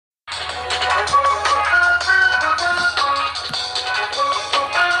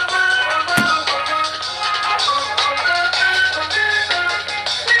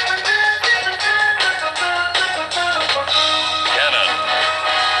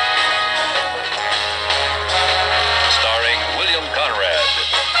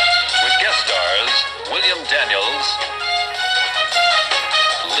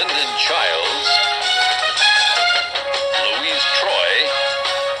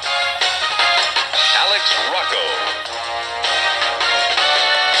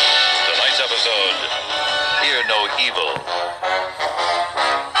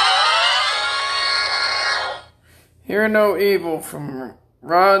Hear No Evil from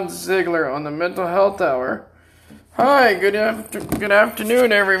Ron Ziegler on the Mental Health Hour. Hi, good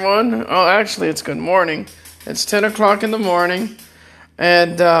afternoon, everyone. Oh, actually, it's good morning. It's 10 o'clock in the morning,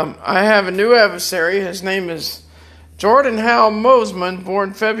 and I have a new adversary. His name is Jordan Hal Mosman,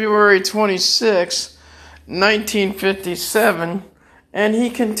 born February 26, 1957, and he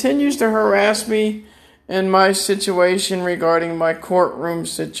continues to harass me in my situation regarding my courtroom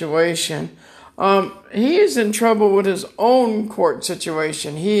situation. He is in trouble with his own court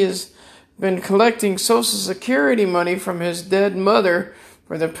situation. He has been collecting Social Security money from his dead mother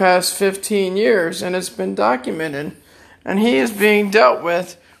for the past 15 years, and it's been documented. And he is being dealt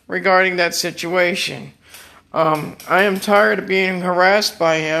with regarding that situation. I am tired of being harassed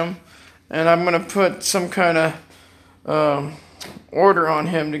by him, and I'm going to put some kind of order on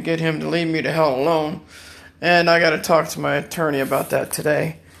him to get him to leave me the hell alone. And I got to talk to my attorney about that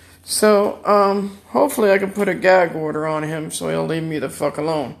today. So, hopefully I can put a gag order on him so he'll leave me the fuck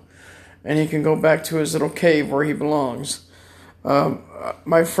alone. And he can go back to his little cave where he belongs.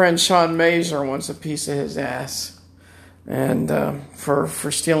 My friend Sean Mazer wants a piece of his ass. And, for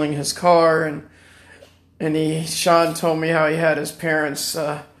stealing his car. And Sean told me how he had his parents,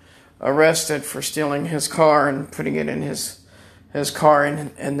 arrested for stealing his car and putting it in his car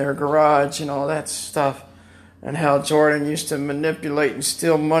in their garage and all that stuff. And how Jordan used to manipulate and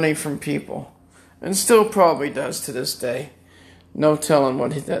steal money from people. And still probably does to this day. No telling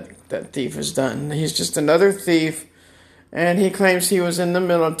what that thief has done. He's just another thief. And he claims he was in the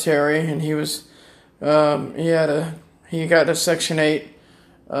military. And he was, he got a Section 8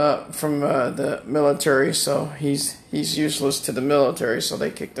 from the military. So he's useless to the military. So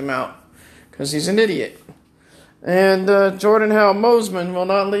they kicked him out. Because he's an idiot. And Jordan Hal Mosman will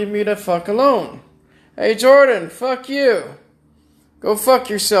not leave me the fuck alone. Hey, Jordan, fuck you. Go fuck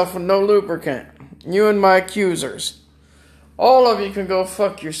yourself with no lubricant. You and my accusers. All of you can go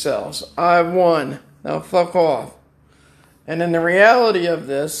fuck yourselves. I won. Now fuck off. And in the reality of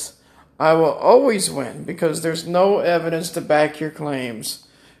this, I will always win because there's no evidence to back your claims.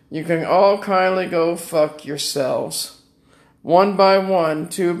 You can all kindly go fuck yourselves. 1 by 1,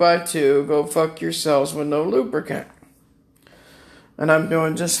 2 by 2, go fuck yourselves with no lubricant. And I'm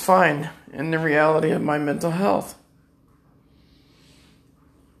doing just fine in the reality of my mental health.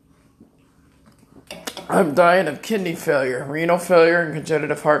 I'm dying of kidney failure, renal failure, and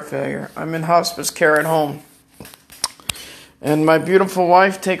congenital heart failure. I'm in hospice care at home. And my beautiful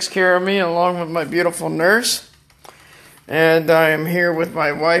wife takes care of me along with my beautiful nurse. And I am here with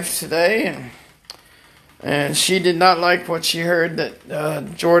my wife today. And she did not like what she heard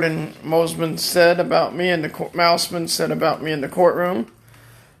that Jordan Mosman said about me in the Mouseman said about me in the courtroom.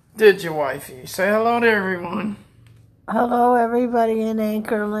 Did you, wifey? Say hello to everyone. Hello, everybody in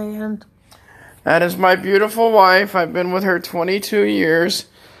Anchorland. That is my beautiful wife. I've been with her 22 years.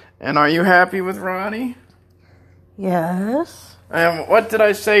 And are you happy with Ronnie? Yes. And what did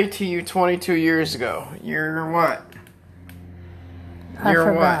I say to you 22 years ago? You're what? I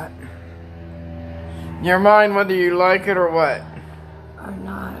forgot. What? You're mine whether you like it or what?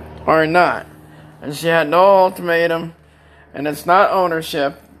 Or not. And she had no ultimatum. And it's not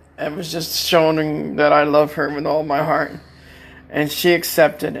ownership. It was just showing that I love her with all my heart. And she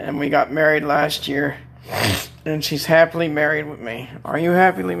accepted. And we got married last year. And she's happily married with me. Are you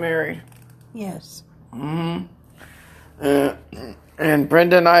happily married? Yes. Mm-hmm. And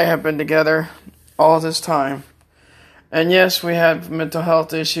Brenda and I have been together all this time. And yes, we have mental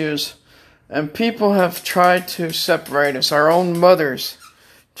health issues. And people have tried to separate us. Our own mothers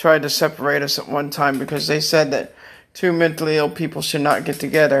tried to separate us at one time because they said that two mentally ill people should not get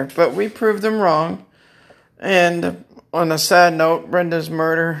together. But we proved them wrong. And on a sad note, Brenda's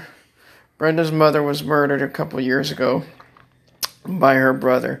mother was murdered a couple years ago by her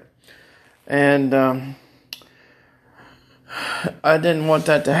brother. And I didn't want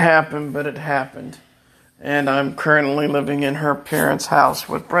that to happen, but it happened. And I'm currently living in her parents' house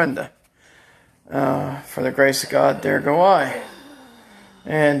with Brenda. For the grace of God, there go I.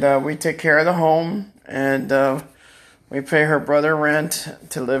 And we take care of the home, and we pay her brother rent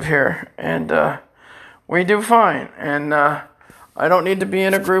to live here, and we do fine. And I don't need to be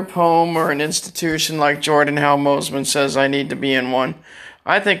in a group home or an institution like Jordan Hal Mosman says I need to be in one.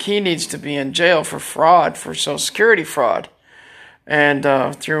 I think he needs to be in jail for fraud, for Social Security fraud. And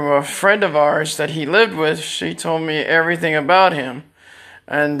through a friend of ours that he lived with, she told me everything about him.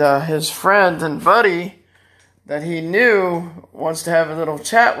 And his friend and buddy that he knew wants to have a little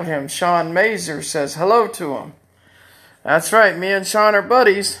chat with him. Sean Mazer says hello to him. That's right, me and Sean are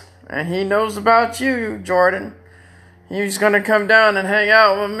buddies. And he knows about you, Jordan. He's going to come down and hang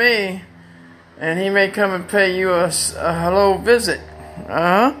out with me. and he may come and pay you a hello visit.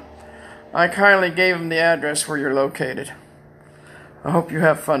 I kindly gave him the address where you're located. I hope you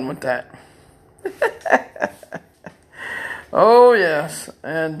have fun with that. Oh, yes.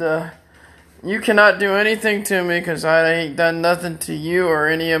 And you cannot do anything to me because I ain't done nothing to you or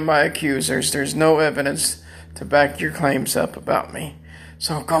any of my accusers. There's no evidence to back your claims up about me.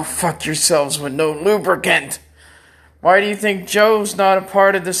 So go fuck yourselves with no lubricant. Why do you think Joe's not a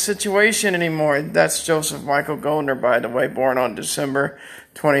part of the situation anymore? That's Joseph Michael Goldner, by the way, born on December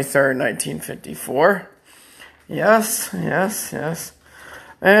 23rd, 1954. Yes.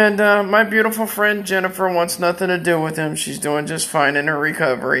 And my beautiful friend Jennifer wants nothing to do with him. She's doing just fine in her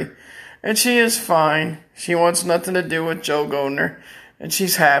recovery. And she is fine. She wants nothing to do with Joe Goldner. And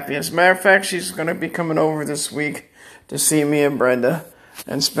she's happy. As a matter of fact, she's going to be coming over this week to see me and Brenda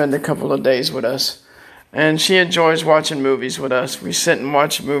and spend a couple of days with us. And she enjoys watching movies with us. We sit and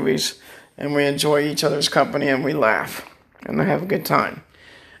watch movies, and we enjoy each other's company, and we laugh. And we have a good time.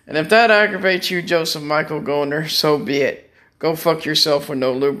 And if that aggravates you, Joseph Michael Goldner, so be it. Go fuck yourself with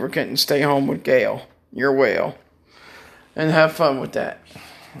no lubricant and stay home with Gail, your whale. And have fun with that.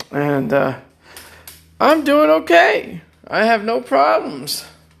 And I'm doing okay. I have no problems.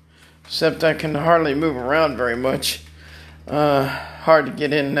 Except I can hardly move around very much. Hard to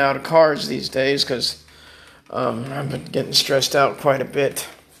get in and out of cars these days because I've been getting stressed out quite a bit.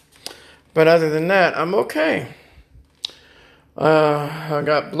 But other than that, I'm okay. I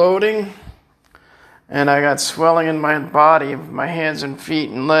got bloating. And I got swelling in my body. My hands and feet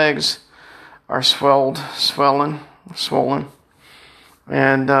and legs are swollen.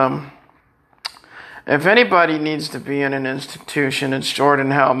 And if anybody needs to be in an institution, it's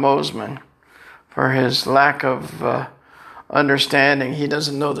Jordan Hal Mosman for his lack of understanding. He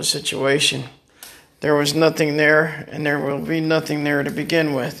doesn't know the situation. There was nothing there, and there will be nothing there to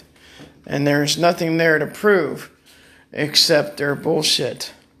begin with. And there's nothing there to prove except their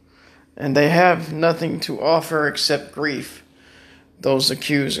bullshit. And they have nothing to offer except grief, those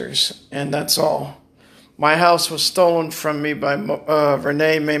accusers, and that's all. My house was stolen from me by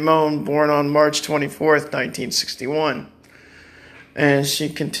Renee Maimon, born on March 24th, 1961. And she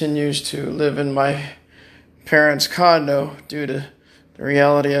continues to live in my parents' condo due to the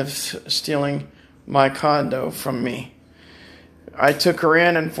reality of stealing my condo from me. I took her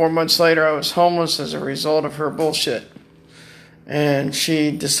in, and 4 months later I was homeless as a result of her bullshit. And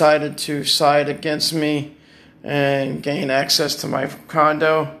she decided to side against me and gain access to my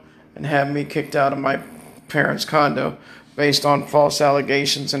condo and have me kicked out of my parents' condo based on false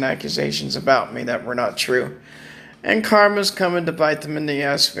allegations and accusations about me that were not true. And karma's coming to bite them in the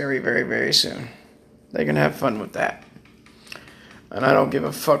ass very, very, very soon. They can have fun with that. And I don't give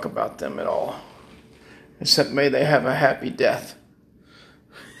a fuck about them at all. Except may they have a happy death.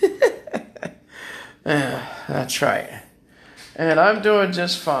 That's right. And I'm doing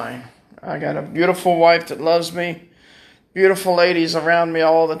just fine. I got a beautiful wife that loves me. Beautiful ladies around me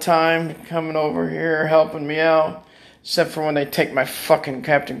all the time, coming over here, helping me out. Except for when they take my fucking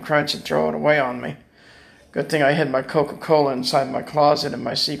Captain Crunch and throw it away on me. Good thing I hid my Coca-Cola inside my closet in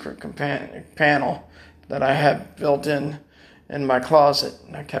my secret panel that I have built in my closet.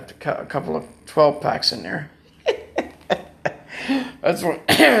 I kept a couple of 12-packs in there. That's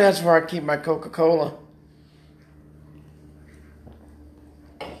where I keep my Coca-Cola.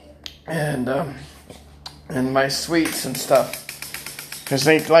 And my sweets and stuff, because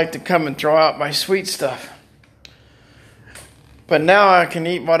they like to come and throw out my sweet stuff. But now I can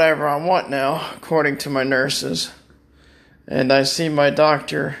eat whatever I want now, according to my nurses. And I see my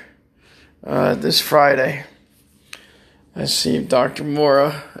doctor this Friday. I see Dr.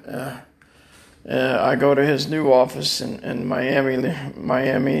 Mora. I go to his new office in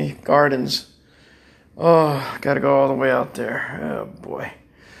Miami Gardens. Oh, got to go all the way out there. Oh, boy.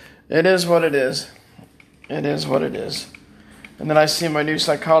 It is what it is. It is what it is. And then I see my new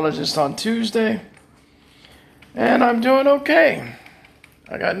psychologist on Tuesday. And I'm doing okay.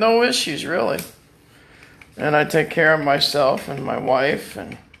 I got no issues, really. And I take care of myself and my wife.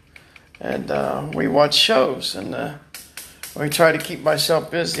 And we watch shows. And we try to keep myself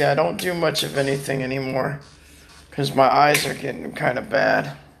busy. I don't do much of anything anymore. Because my eyes are getting kind of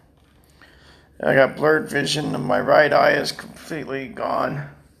bad. I got blurred vision. And my right eye is completely gone.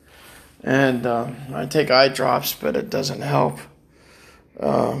 And I take eye drops, but it doesn't help.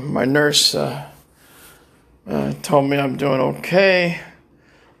 My nurse told me I'm doing okay.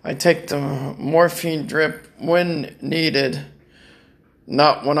 I take the morphine drip when needed,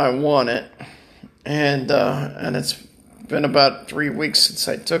 not when I want it. And it's been about 3 weeks since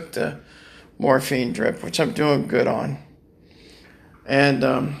I took the morphine drip, which I'm doing good on. And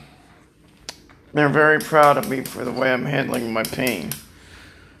They're very proud of me for the way I'm handling my pain.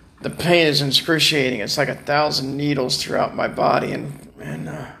 The pain is excruciating. It's like 1,000 needles throughout my body,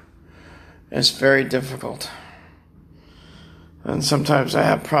 and it's very difficult. And sometimes I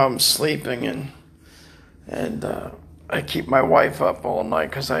have problems sleeping, and I keep my wife up all night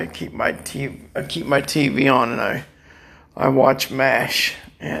because I keep my TV on, and I watch MASH,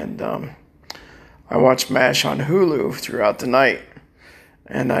 and I watch MASH on Hulu throughout the night.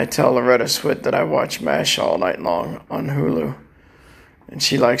 And I tell Loretta Swit that I watch MASH all night long on Hulu. And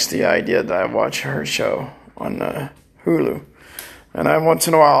she likes the idea that I watch her show on Hulu. And once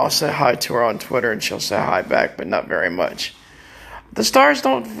in a while I'll say hi to her on Twitter, and she'll say hi back, but not very much. The stars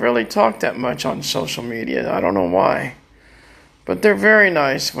don't really talk that much on social media. I don't know why. But they're very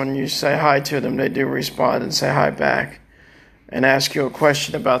nice. When you say hi to them, they do respond and say hi back and ask you a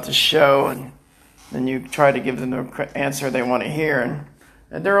question about the show, and then you try to give them the answer they want to hear,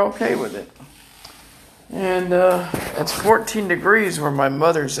 and they're okay with it. And it's 14 degrees where my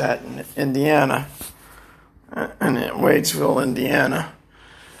mother's at in Indiana, in Wadesville, Indiana.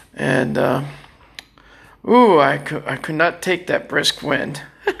 And, I could not take that brisk wind.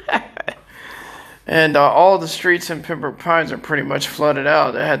 And all the streets in Pembroke Pines are pretty much flooded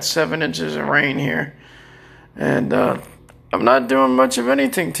out. It had 7 inches of rain here. And I'm not doing much of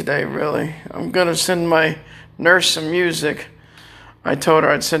anything today, really. I'm going to send my nurse some music. I told her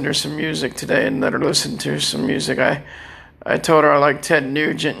I'd send her some music today and let her listen to some music. I told her I like Ted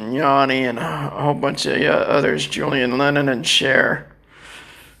Nugent and Yanni and a whole bunch of others, Julian Lennon and Cher.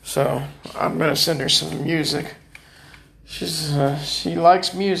 So I'm going to send her some music. She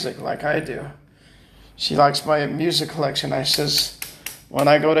likes music like I do. She likes my music collection. I says, when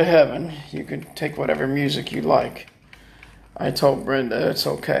I go to heaven, you can take whatever music you like. I told Brenda it's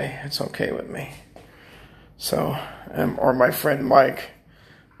okay. It's okay with me. So, or my friend Mike.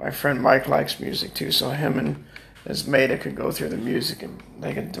 My friend Mike likes music too, so him and his mate could go through the music and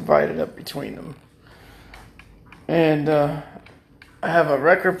they could divide it up between them. And I have a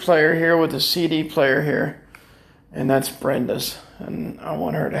record player here with a CD player here, and that's Brenda's. And I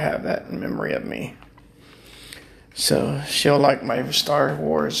want her to have that in memory of me. So she'll like my Star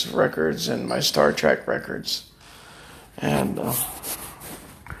Wars records and my Star Trek records. And,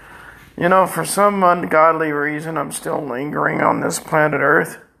 for some ungodly reason, I'm still lingering on this planet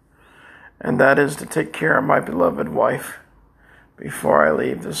Earth. And that is to take care of my beloved wife before I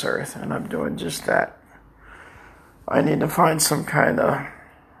leave this earth. And I'm doing just that. I need to find some kind of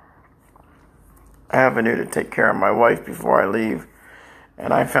avenue to take care of my wife before I leave.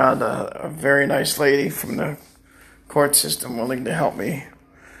 And I found a very nice lady from the court system willing to help me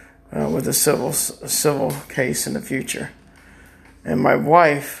with a civil case in the future. And my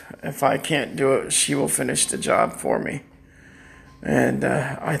wife, if I can't do it, she will finish the job for me. And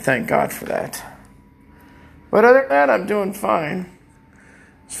I thank God for that. But other than that, I'm doing fine.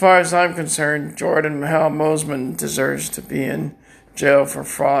 As far as I'm concerned, Jordan Hal Mosman deserves to be in jail for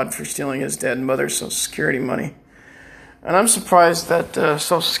fraud for stealing his dead mother's Social Security money. And I'm surprised that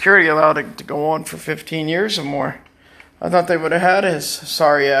Social Security allowed it to go on for 15 years or more. I thought they would have had his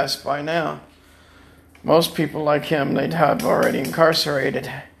sorry ass by now. Most people like him, they'd have already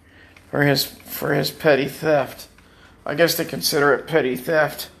incarcerated for his petty theft. I guess they consider it petty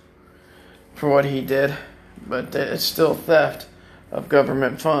theft for what he did, but it's still theft of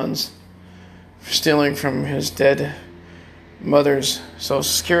government funds, for stealing from his dead mother's Social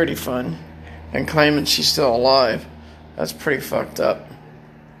Security fund and claiming she's still alive. That's pretty fucked up.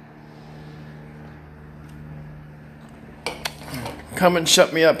 Come and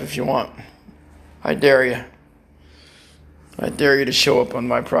shut me up if you want. I dare you. I dare you to show up on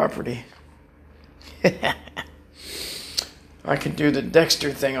my property. I can do the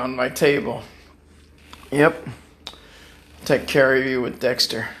Dexter thing on my table. Yep. Take care of you with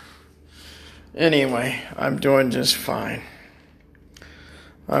Dexter. Anyway, I'm doing just fine.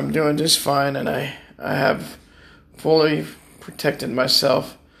 I'm doing just fine, and I have fully protected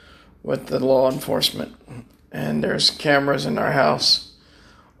myself with the law enforcement. And there's cameras in our house.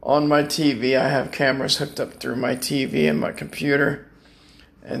 On my TV, I have cameras hooked up through my TV and my computer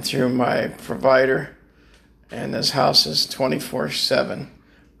and through my provider. And this house is 24/7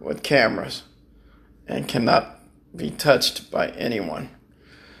 with cameras and cannot be touched by anyone.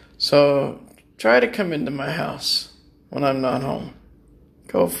 So try to come into my house when I'm not home.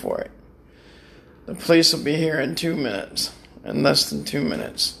 Go for it. The police will be here in 2 minutes, in less than 2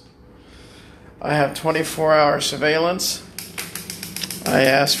 minutes. I have 24-hour surveillance. I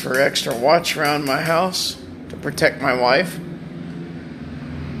asked for extra watch around my house to protect my wife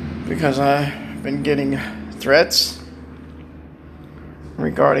because I've been getting threats.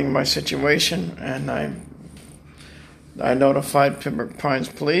 regarding my situation, and I notified Pembroke Pines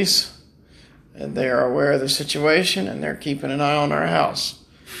Police, and they are aware of the situation, and they're keeping an eye on our house.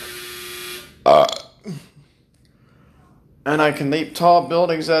 And I can leap tall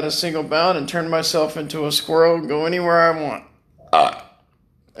buildings at a single bound and turn myself into a squirrel and go anywhere I want.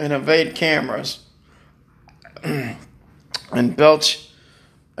 And evade cameras. And belch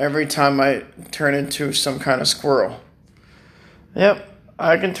every time I turn into some kind of squirrel. Yep,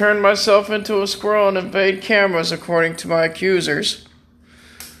 I can turn myself into a squirrel and evade cameras according to my accusers.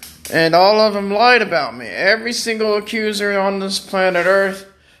 And all of them lied about me. Every single accuser on this planet Earth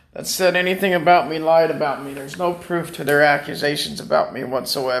that said anything about me lied about me. There's no proof to their accusations about me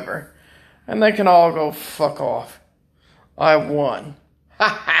whatsoever. And they can all go fuck off. I won. Ha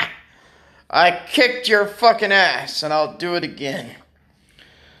ha! I kicked your fucking ass, and I'll do it again.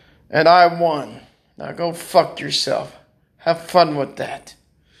 And I won. Now go fuck yourself. Have fun with that.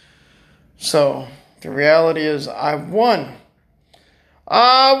 So, the reality is I won.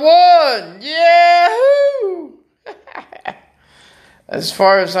 I won! Yahoo! As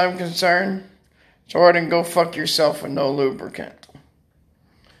far as I'm concerned, Jordan, go fuck yourself with no lubricant.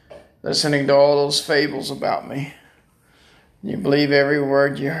 Listening to all those fables about me. You believe every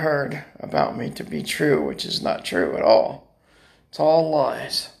word you heard about me to be true, which is not true at all. It's all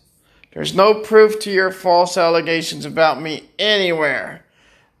lies. There's no proof to your false allegations about me anywhere.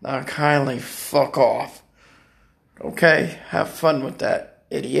 Now kindly fuck off. Okay? Have fun with that,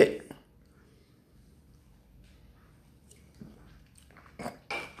 idiot.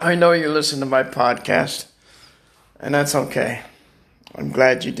 I know you listen to my podcast, and that's okay. I'm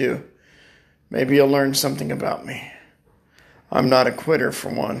glad you do. Maybe you'll learn something about me. I'm not a quitter, for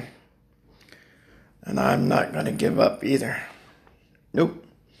one. And I'm not going to give up either. Nope.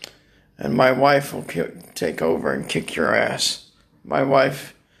 And my wife will take over and kick your ass. My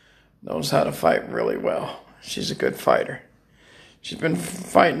wife knows how to fight really well. She's a good fighter. She's been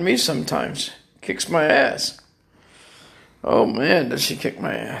fighting me sometimes. Kicks my ass. Oh man, does she kick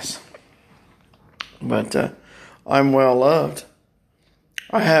my ass. But I'm well loved.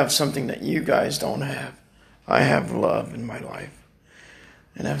 I have something that you guys don't have. I have love in my life.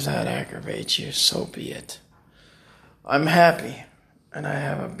 And if that aggravates you, so be it. I'm happy. And I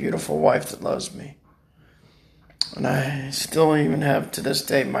have a beautiful wife that loves me. And I still even have to this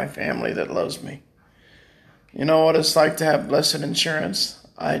day my family that loves me. You know what it's like to have blessed insurance?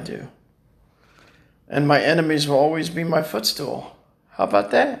 I do. And my enemies will always be my footstool. How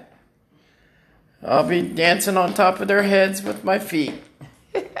about that? I'll be dancing on top of their heads with my feet.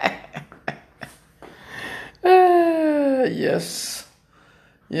 Yes.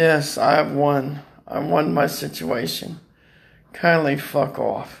 Yes, I have won. I won my situation. Kindly fuck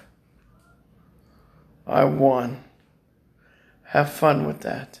off. I won. Have fun with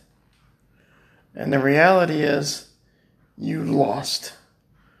that. And the reality is, you lost.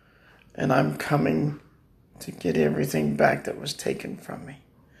 And I'm coming to get everything back that was taken from me.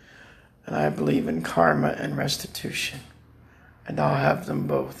 And I believe in karma and restitution. And I'll have them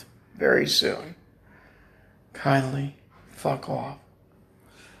both very soon. Kindly fuck off.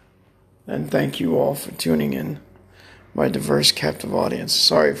 And thank you all for tuning in. My diverse captive audience.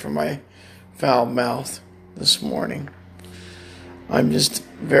 Sorry for my foul mouth this morning. I'm just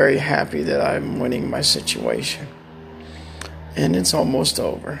very happy that I'm winning my situation. And it's almost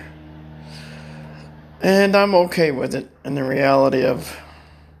over. And I'm okay with it and the reality of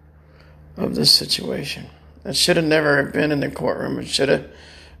this situation. It should have never been in the courtroom. It should have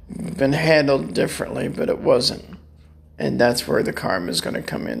been handled differently, but it wasn't. And that's where the karma is going to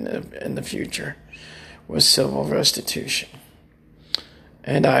come in the future, with civil restitution.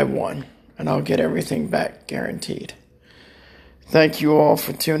 And I won, and I'll get everything back, guaranteed. Thank you all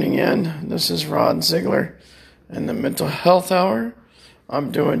for tuning in. This is Ron Ziegler and the Mental Health Hour.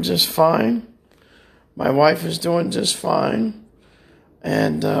 I'm doing just fine. My wife is doing just fine.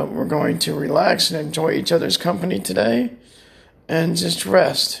 And we're going to relax and enjoy each other's company today and just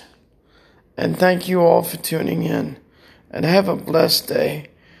rest. And thank you all for tuning in. And have a blessed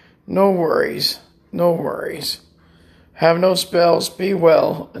day. No worries. No worries. Have no spells. Be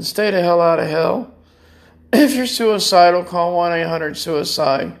well. And stay the hell out of hell. If you're suicidal, call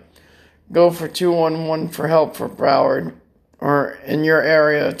 1-800-SUICIDE. Go for 211 for help for Broward. Or in your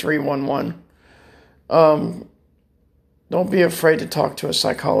area, 311. Don't be afraid to talk to a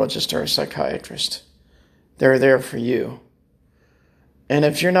psychologist or a psychiatrist. They're there for you. And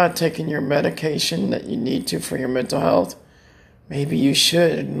if you're not taking your medication that you need to for your mental health, maybe you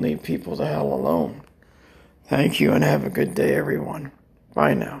should and leave people the hell alone. Thank you and have a good day, everyone.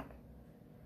 Bye now.